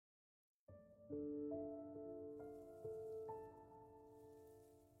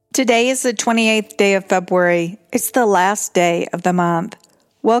Today is the 28th day of February. It's the last day of the month.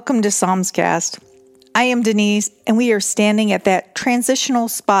 Welcome to Psalmscast. I am Denise, and we are standing at that transitional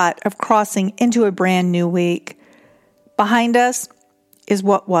spot of crossing into a brand new week. Behind us is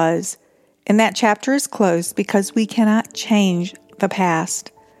what was, and that chapter is closed because we cannot change the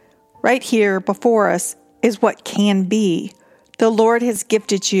past. Right here before us is what can be. The Lord has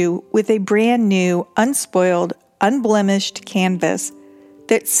gifted you with a brand new, unspoiled, unblemished canvas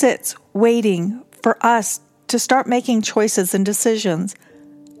that sits waiting for us to start making choices and decisions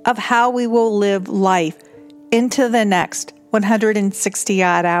of how we will live life into the next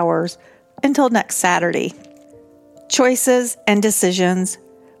 160-odd hours until next Saturday. Choices and decisions.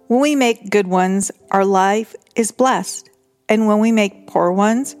 When we make good ones, our life is blessed. And when we make poor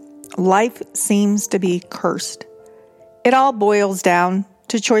ones, life seems to be cursed. It all boils down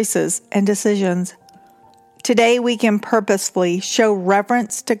to choices and decisions. Today, we can purposefully show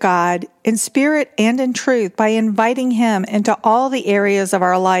reverence to God in spirit and in truth by inviting Him into all the areas of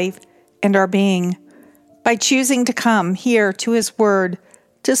our life and our being, by choosing to come here to His Word,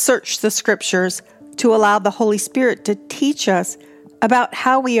 to search the Scriptures, to allow the Holy Spirit to teach us about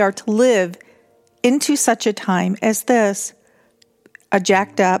how we are to live into such a time as this, a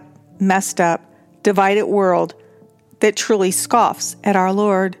jacked up, messed up, divided world that truly scoffs at our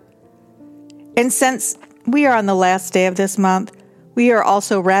Lord. And since we are on the last day of this month, we are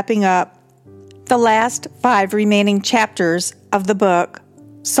also wrapping up the last 5 remaining chapters of the book,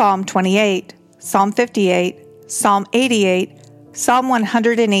 Psalm 28, Psalm 58, Psalm 88, Psalm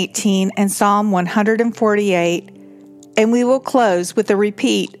 118, and Psalm 148. And we will close with a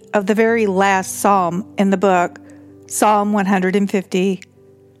repeat of the very last psalm in the book, Psalm 150.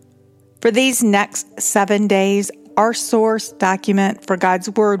 For these next 7 days, our source document for God's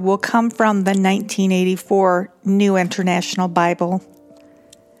Word will come from the 1984 New International Bible.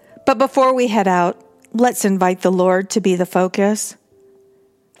 But before we head out, let's invite the Lord to be the focus.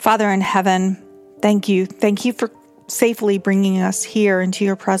 Father in heaven, thank you. Thank you for safely bringing us here into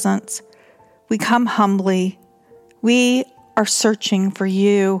your presence. We come humbly. We are searching for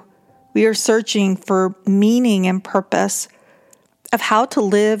you. We are searching for meaning and purpose of how to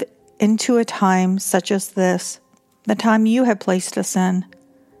live into a time such as this. The time you have placed us in.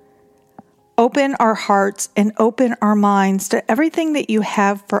 Open our hearts and open our minds to everything that you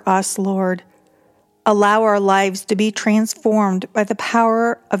have for us, Lord. Allow our lives to be transformed by the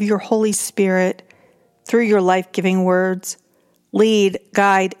power of your Holy Spirit through your life-giving words. Lead,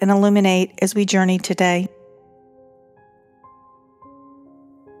 guide, and illuminate as we journey today.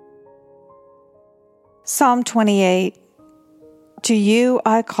 Psalm 28. To you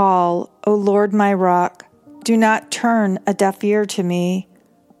I call, O Lord my rock. Do not turn a deaf ear to me.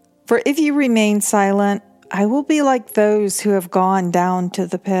 For if you remain silent, I will be like those who have gone down to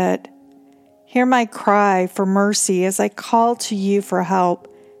the pit. Hear my cry for mercy as I call to you for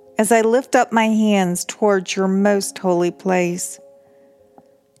help, as I lift up my hands towards your most holy place.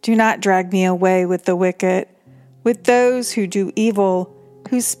 Do not drag me away with the wicked, with those who do evil,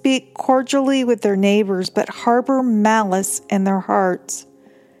 who speak cordially with their neighbors but harbor malice in their hearts.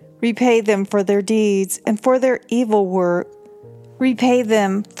 Repay them for their deeds and for their evil work. Repay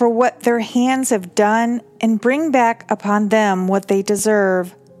them for what their hands have done and bring back upon them what they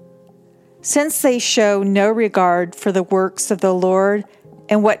deserve. Since they show no regard for the works of the Lord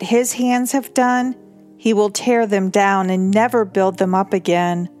and what His hands have done, He will tear them down and never build them up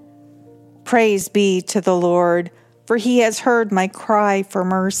again. Praise be to the Lord, for He has heard my cry for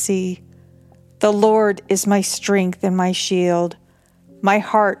mercy. The Lord is my strength and my shield. My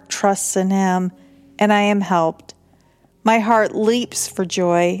heart trusts in Him, and I am helped. My heart leaps for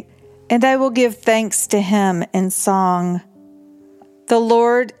joy, and I will give thanks to Him in song. The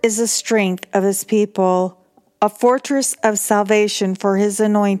Lord is the strength of His people, a fortress of salvation for His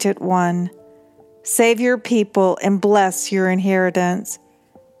anointed one. Save your people and bless your inheritance.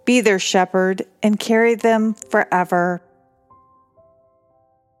 Be their shepherd and carry them forever.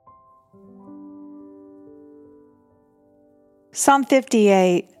 Psalm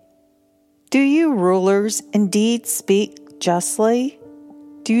 58. Do you rulers indeed speak justly?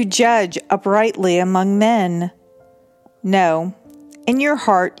 Do you judge uprightly among men? No. In your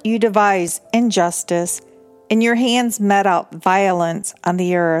heart you devise injustice, and your hands met out violence on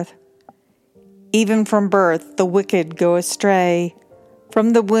the earth. Even from birth the wicked go astray.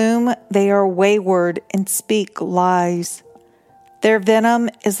 From the womb they are wayward and speak lies. Their venom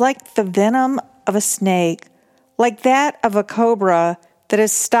is like the venom of a snake, like that of a cobra that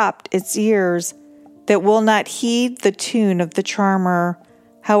has stopped its ears, that will not heed the tune of the charmer,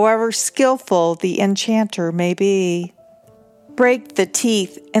 however skillful the enchanter may be. Break the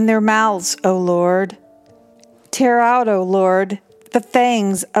teeth in their mouths, O Lord. Tear out, O Lord, the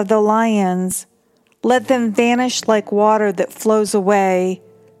fangs of the lions. Let them vanish like water that flows away.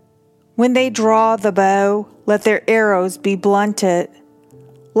 When they draw the bow, let their arrows be blunted.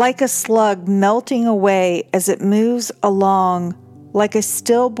 Like a slug melting away as it moves along, like a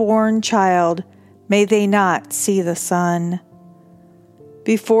stillborn child, may they not see the sun.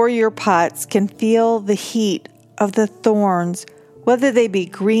 Before your pots can feel the heat of the thorns, whether they be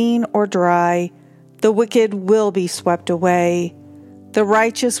green or dry, the wicked will be swept away. The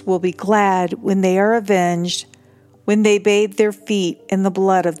righteous will be glad when they are avenged, when they bathe their feet in the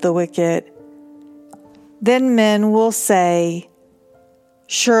blood of the wicked. Then men will say,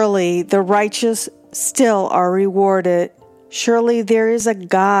 surely the righteous still are rewarded. Surely there is a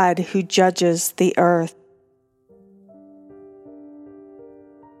God who judges the earth.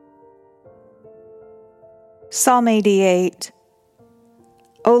 Psalm 88.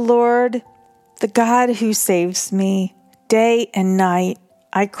 O Lord, the God who saves me, day and night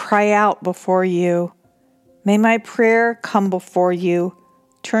I cry out before you. May my prayer come before you.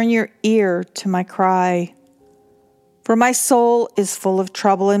 Turn your ear to my cry. For my soul is full of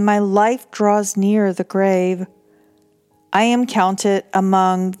trouble, and my life draws near the grave. I am counted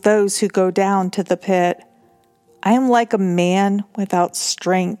among those who go down to the pit. I am like a man without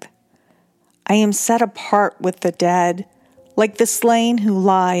strength. I am set apart with the dead, like the slain who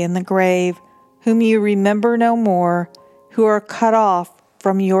lie in the grave, whom you remember no more, who are cut off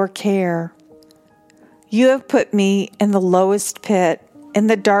from your care. You have put me in the lowest pit, in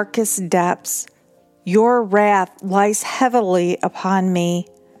the darkest depths. Your wrath lies heavily upon me.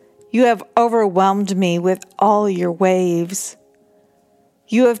 You have overwhelmed me with all your waves.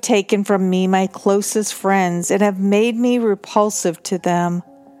 You have taken from me my closest friends and have made me repulsive to them.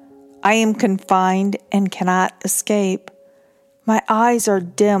 I am confined and cannot escape. My eyes are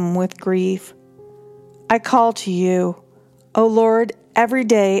dim with grief. I call to you, O Lord, every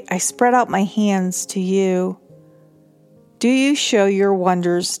day I spread out my hands to you. Do you show your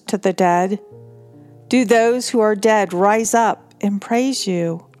wonders to the dead? Do those who are dead rise up and praise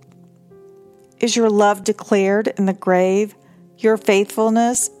you? Is your love declared in the grave, your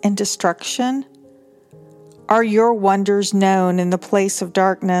faithfulness in destruction? Are your wonders known in the place of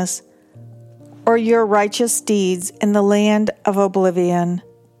darkness, or your righteous deeds in the land of oblivion?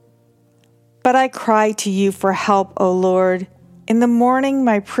 But I cry to you for help, O Lord. In the morning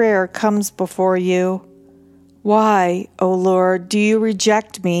my prayer comes before you. Why, O Lord, do you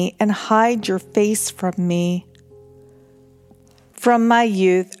reject me and hide your face from me? From my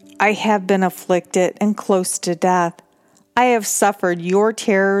youth I have been afflicted and close to death. I have suffered your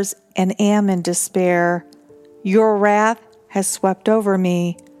terrors and am in despair. Your wrath has swept over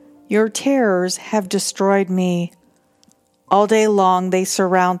me. Your terrors have destroyed me. All day long they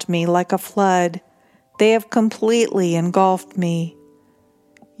surround me like a flood. They have completely engulfed me.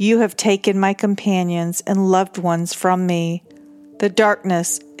 You have taken my companions and loved ones from me. The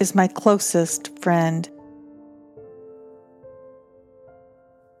darkness is my closest friend.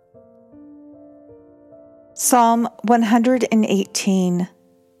 Psalm 118.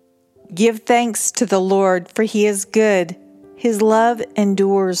 Give thanks to the Lord, for he is good. His love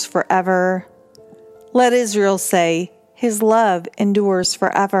endures forever. Let Israel say, his love endures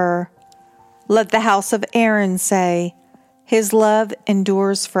forever. Let the house of Aaron say, his love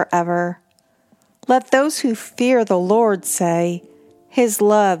endures forever. Let those who fear the Lord say, his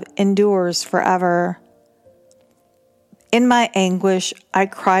love endures forever. In my anguish I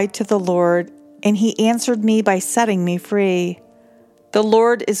cried to the Lord, and he answered me by setting me free. The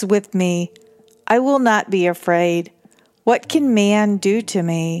Lord is with me. I will not be afraid. What can man do to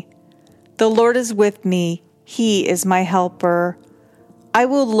me? The Lord is with me. He is my helper. I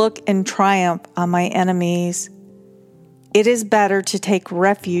will look in triumph on my enemies. It is better to take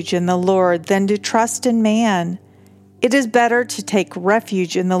refuge in the Lord than to trust in man. It is better to take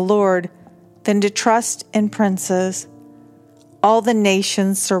refuge in the Lord than to trust in princes. All the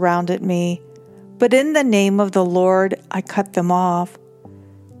nations surrounded me, but in the name of the Lord I cut them off.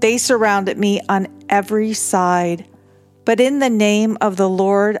 They surrounded me on every side, but in the name of the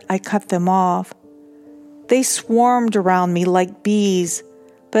Lord I cut them off. They swarmed around me like bees,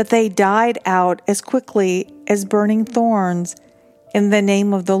 but they died out as quickly as burning thorns. In the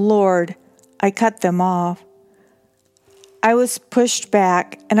name of the Lord I cut them off. I was pushed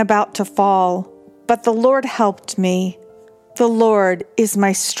back and about to fall, but the Lord helped me. The Lord is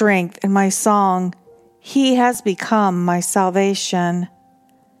my strength and my song. He has become my salvation.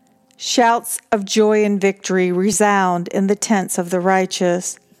 Shouts of joy and victory resound in the tents of the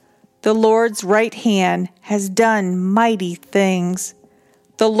righteous. The Lord's right hand has done mighty things.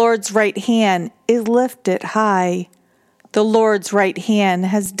 The Lord's right hand is lifted high. The Lord's right hand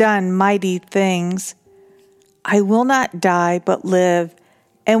has done mighty things. I will not die but live,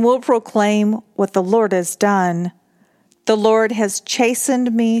 and will proclaim what the Lord has done. The Lord has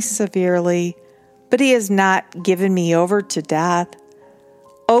chastened me severely, but he has not given me over to death.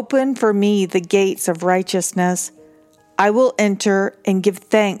 Open for me the gates of righteousness. I will enter and give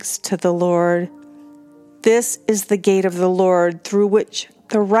thanks to the Lord. This is the gate of the Lord through which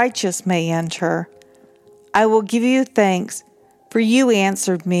the righteous may enter. I will give you thanks, for you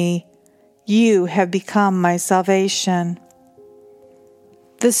answered me. You have become my salvation.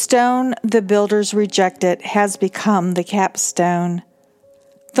 The stone the builders rejected has become the capstone.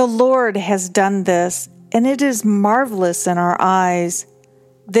 The Lord has done this, and it is marvelous in our eyes.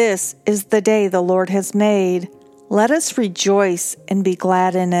 This is the day the Lord has made. Let us rejoice and be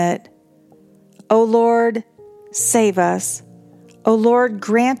glad in it. O Lord, save us. O Lord,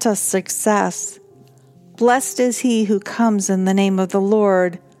 grant us success. Blessed is he who comes in the name of the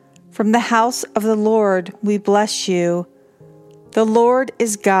Lord. From the house of the Lord we bless you. The Lord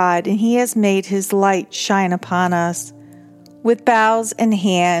is God, and he has made his light shine upon us. With boughs in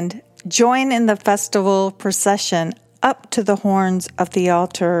hand, join in the festival procession up to the horns of the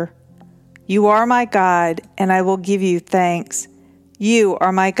altar. You are my God, and I will give you thanks. You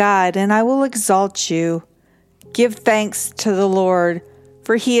are my God, and I will exalt you. Give thanks to the Lord,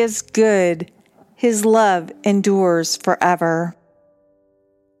 for he is good. His love endures forever.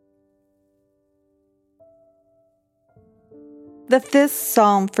 The fifth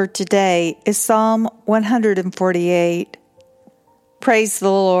psalm for today is Psalm 148. Praise the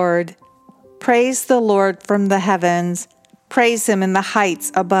Lord. Praise the Lord from the heavens. Praise him in the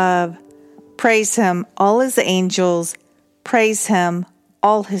heights above. Praise him, all his angels. Praise him,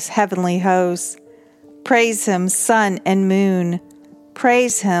 all his heavenly hosts. Praise him, sun and moon.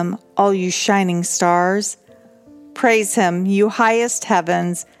 Praise him, all you shining stars. Praise him, you highest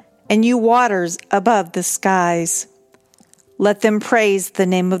heavens, and you waters above the skies. Let them praise the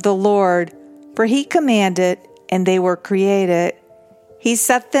name of the Lord, for he commanded, and they were created. He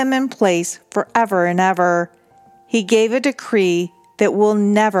set them in place forever and ever. He gave a decree that will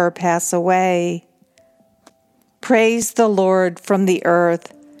never pass away. Praise the Lord from the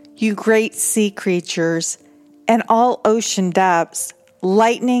earth, you great sea creatures, and all ocean depths,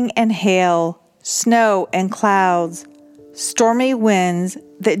 lightning and hail, snow and clouds, stormy winds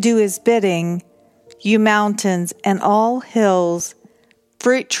that do his bidding, you mountains and all hills,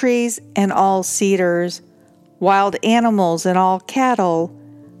 fruit trees and all cedars, wild animals and all cattle,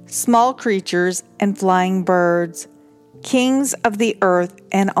 small creatures and flying birds, kings of the earth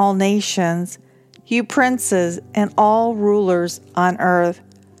and all nations, you princes and all rulers on earth,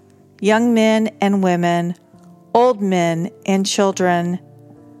 young men and women, old men and children.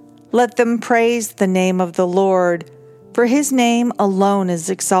 Let them praise the name of the Lord, for his name alone is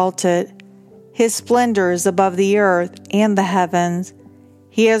exalted. His splendor is above the earth and the heavens.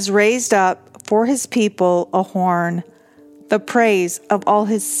 He has raised up for his people a horn, the praise of all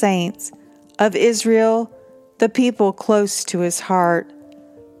his saints, of Israel, the people close to his heart.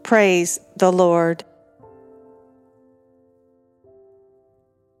 Praise the Lord.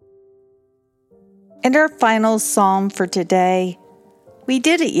 And our final psalm for today. We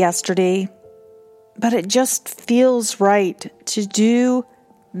did it yesterday, but it just feels right to do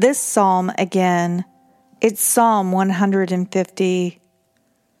this psalm again. It's Psalm 150.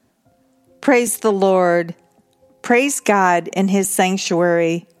 Praise the Lord. Praise God in his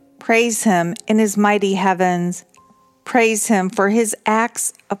sanctuary. Praise him in his mighty heavens. Praise him for his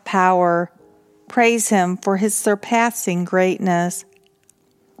acts of power. Praise him for his surpassing greatness.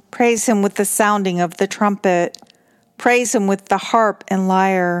 Praise him with the sounding of the trumpet. Praise him with the harp and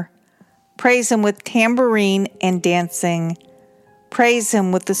lyre. Praise him with tambourine and dancing. Praise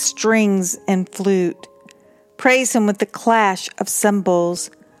him with the strings and flute. Praise him with the clash of cymbals.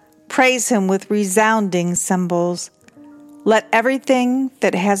 Praise him with resounding cymbals. Let everything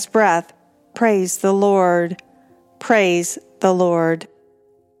that has breath praise the Lord. Praise the Lord.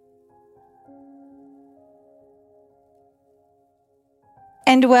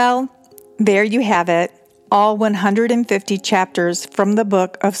 And well, there you have it, all 150 chapters from the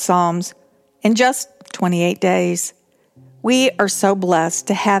book of Psalms in just 28 days. We are so blessed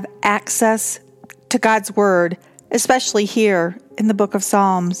to have access to God's Word, especially here in the book of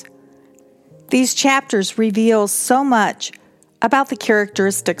Psalms. These chapters reveal so much about the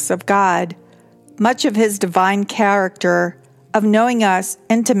characteristics of God, much of his divine character of knowing us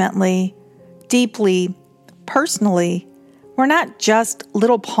intimately, deeply, personally. We're not just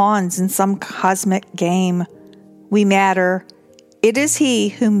little pawns in some cosmic game. We matter. It is He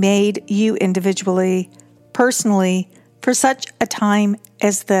who made you individually, personally, for such a time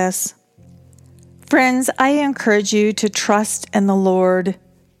as this. Friends, I encourage you to trust in the Lord.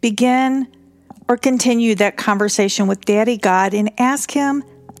 Begin or continue that conversation with Daddy God and ask Him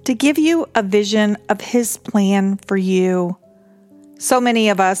to give you a vision of His plan for you. So many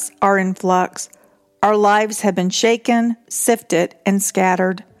of us are in flux. Our lives have been shaken, sifted, and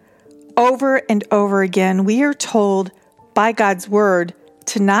scattered. Over and over again, we are told by God's Word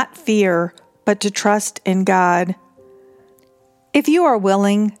to not fear, but to trust in God. If you are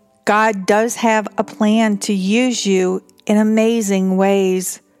willing, God does have a plan to use you in amazing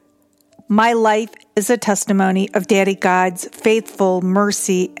ways. My life is a testimony of Daddy God's faithful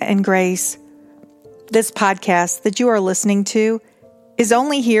mercy and grace. This podcast that you are listening to is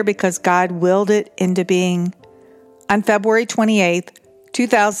only here because God willed it into being. On February 28th,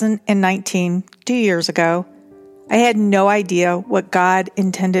 2019, 2 years ago, I had no idea what God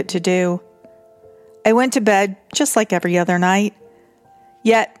intended to do. I went to bed just like every other night.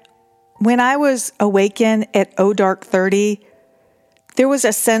 Yet, when I was awakened at dark 30, there was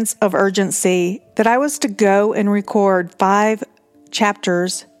a sense of urgency that I was to go and record 5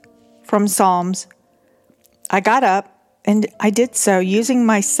 chapters from Psalms. I got up and I did so using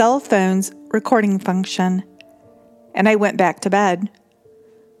my cell phone's recording function, and I went back to bed.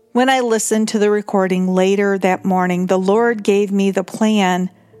 When I listened to the recording later that morning, the Lord gave me the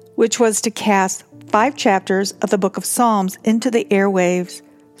plan, which was to cast 5 chapters of the book of Psalms into the airwaves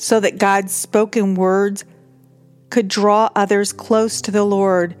so that God's spoken words could draw others close to the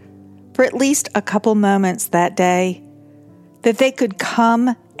Lord for at least a couple moments that day, that they could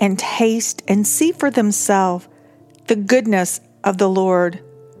come and taste and see for themselves the goodness of the Lord.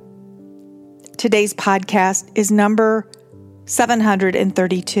 Today's podcast is number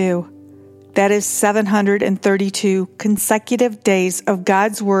 732. That is 732 consecutive days of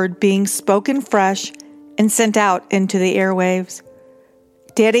God's Word being spoken fresh and sent out into the airwaves.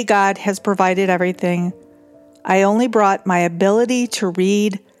 Daddy God has provided everything. I only brought my ability to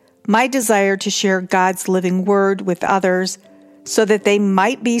read, my desire to share God's living Word with others, so that they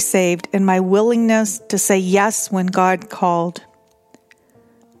might be saved, and my willingness to say yes when God called.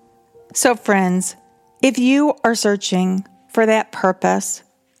 So friends, if you are searching for that purpose,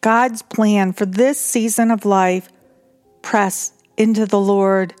 God's plan for this season of life, press into the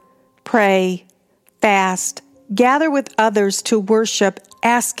Lord, pray, fast, gather with others to worship,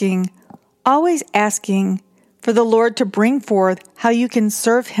 always asking for the Lord to bring forth how you can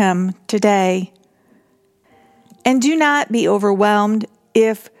serve Him today. And do not be overwhelmed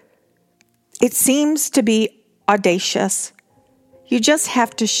if it seems to be audacious. You just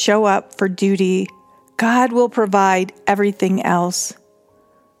have to show up for duty. God will provide everything else.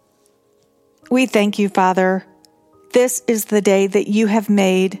 We thank you, Father. This is the day that you have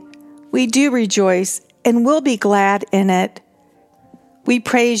made. We do rejoice and will be glad in it. We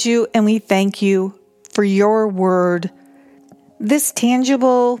praise you and we thank you for your word, this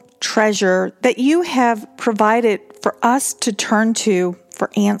tangible treasure that you have provided for us to turn to for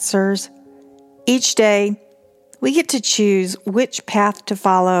answers. Each day, we get to choose which path to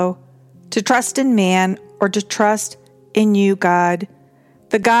follow, to trust in man or to trust in you, God,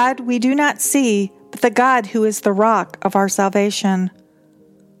 the God we do not see, but the God who is the rock of our salvation.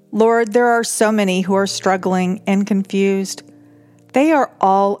 Lord, there are so many who are struggling and confused. They are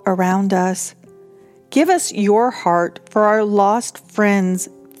all around us. Give us your heart for our lost friends,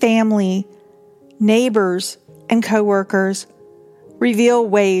 family, neighbors, and coworkers. Reveal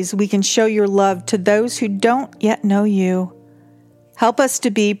ways we can show your love to those who don't yet know you. Help us to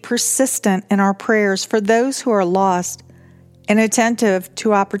be persistent in our prayers for those who are lost and attentive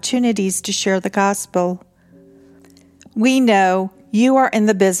to opportunities to share the gospel. We know you are in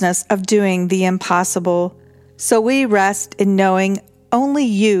the business of doing the impossible, so we rest in knowing only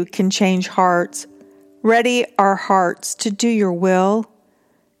you can change hearts. Ready our hearts to do your will.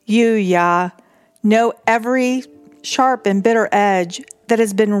 You, Yah, know every sharp and bitter edge that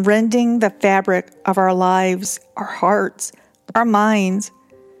has been rending the fabric of our lives, our hearts, our minds.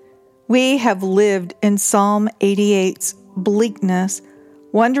 We have lived in Psalm 88's bleakness,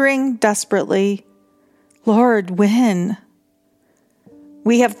 wondering desperately, Lord, when?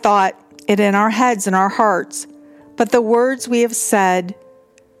 We have thought it in our heads and our hearts, but the words we have said,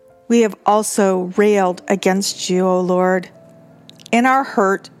 we have also railed against you, O Lord. In our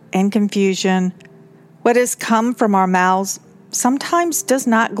hurt and confusion, what has come from our mouths sometimes does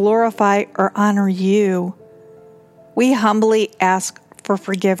not glorify or honor you. We humbly ask for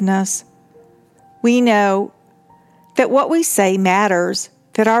forgiveness. We know that what we say matters,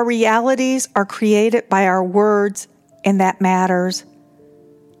 that our realities are created by our words, and that matters.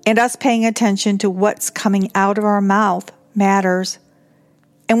 And us paying attention to what's coming out of our mouth matters.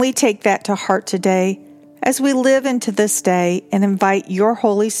 And we take that to heart today as we live into this day and invite your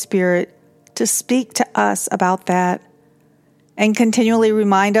Holy Spirit to speak to us about that. And continually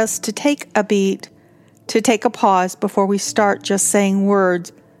remind us to take a beat, to take a pause before we start just saying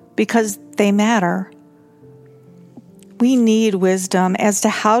words, because they matter. We need wisdom as to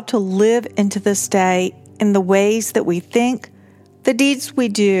how to live into this day in the ways that we think, the deeds we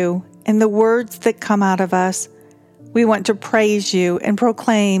do, and the words that come out of us. We want to praise you and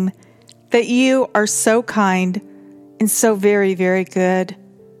proclaim that you are so kind and so very, very good.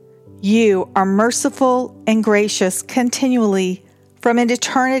 You are merciful and gracious continually from an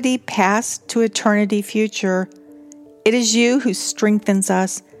eternity past to eternity future. It is you who strengthens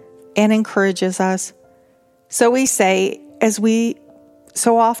us and encourages us. So we say, as we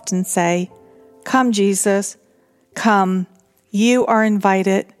so often say, "Come, Jesus, come. You are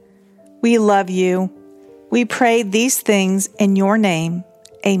invited. We love you. We pray these things in your name.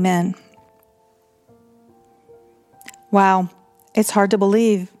 Amen." Wow, it's hard to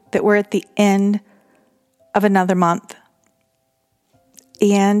believe that we're at the end of another month.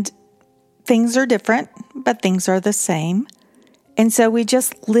 And things are different, but things are the same. And so we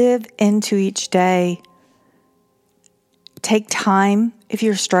just live into each day. Take time, if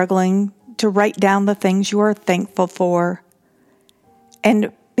you're struggling, to write down the things you are thankful for.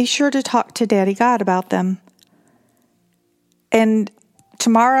 And be sure to talk to Daddy God about them. And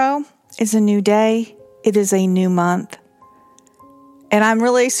tomorrow is a new day. It is a new month. And I'm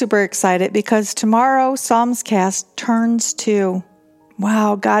really super excited because tomorrow Psalmscast turns 2.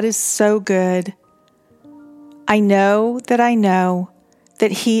 Wow, God is so good. I know that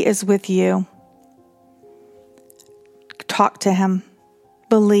He is with you. Talk to Him.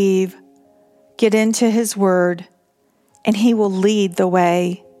 Believe. Get into His Word, and He will lead the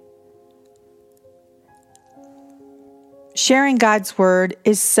way. Sharing God's Word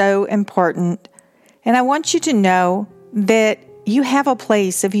is so important. And I want you to know that you have a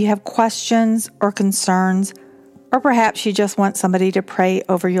place if you have questions or concerns, or perhaps you just want somebody to pray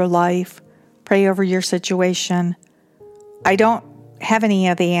over your life, pray over your situation. I don't have any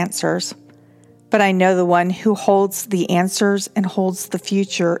of the answers, but I know the one who holds the answers and holds the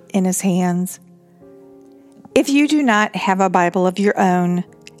future in His hands. If you do not have a Bible of your own,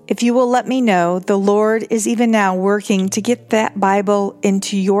 if you will let me know, the Lord is even now working to get that Bible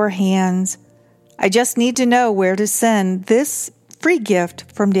into your hands. I just need to know where to send this free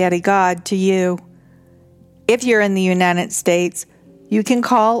gift from Daddy God to you. If you're in the United States, you can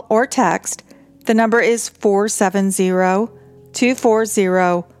call or text. The number is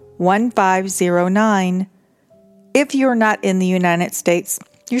 470-240-1509. If you're not in the United States,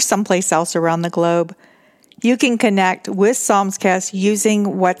 you're someplace else around the globe, you can connect with Psalmscast using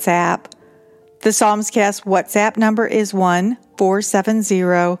WhatsApp. The Psalmscast WhatsApp number is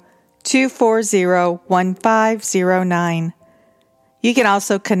 1-470-240-1509. You can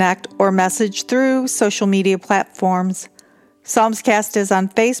also connect or message through social media platforms. Psalmscast is on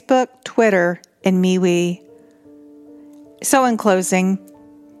Facebook, Twitter, and MeWe. So in closing,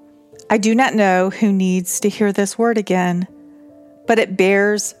 I do not know who needs to hear this word again, but it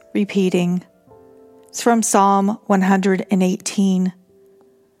bears repeating. It's from Psalm 118.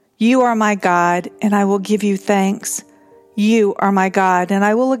 You are my God, and I will give you thanks. You are my God, and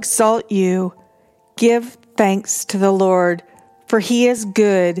I will exalt you. Give thanks to the Lord, for He is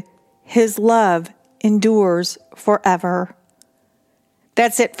good. His love endures forever.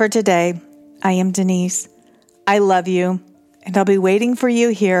 That's it for today. I am Denise. I love you, and I'll be waiting for you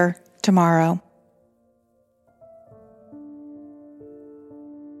here tomorrow.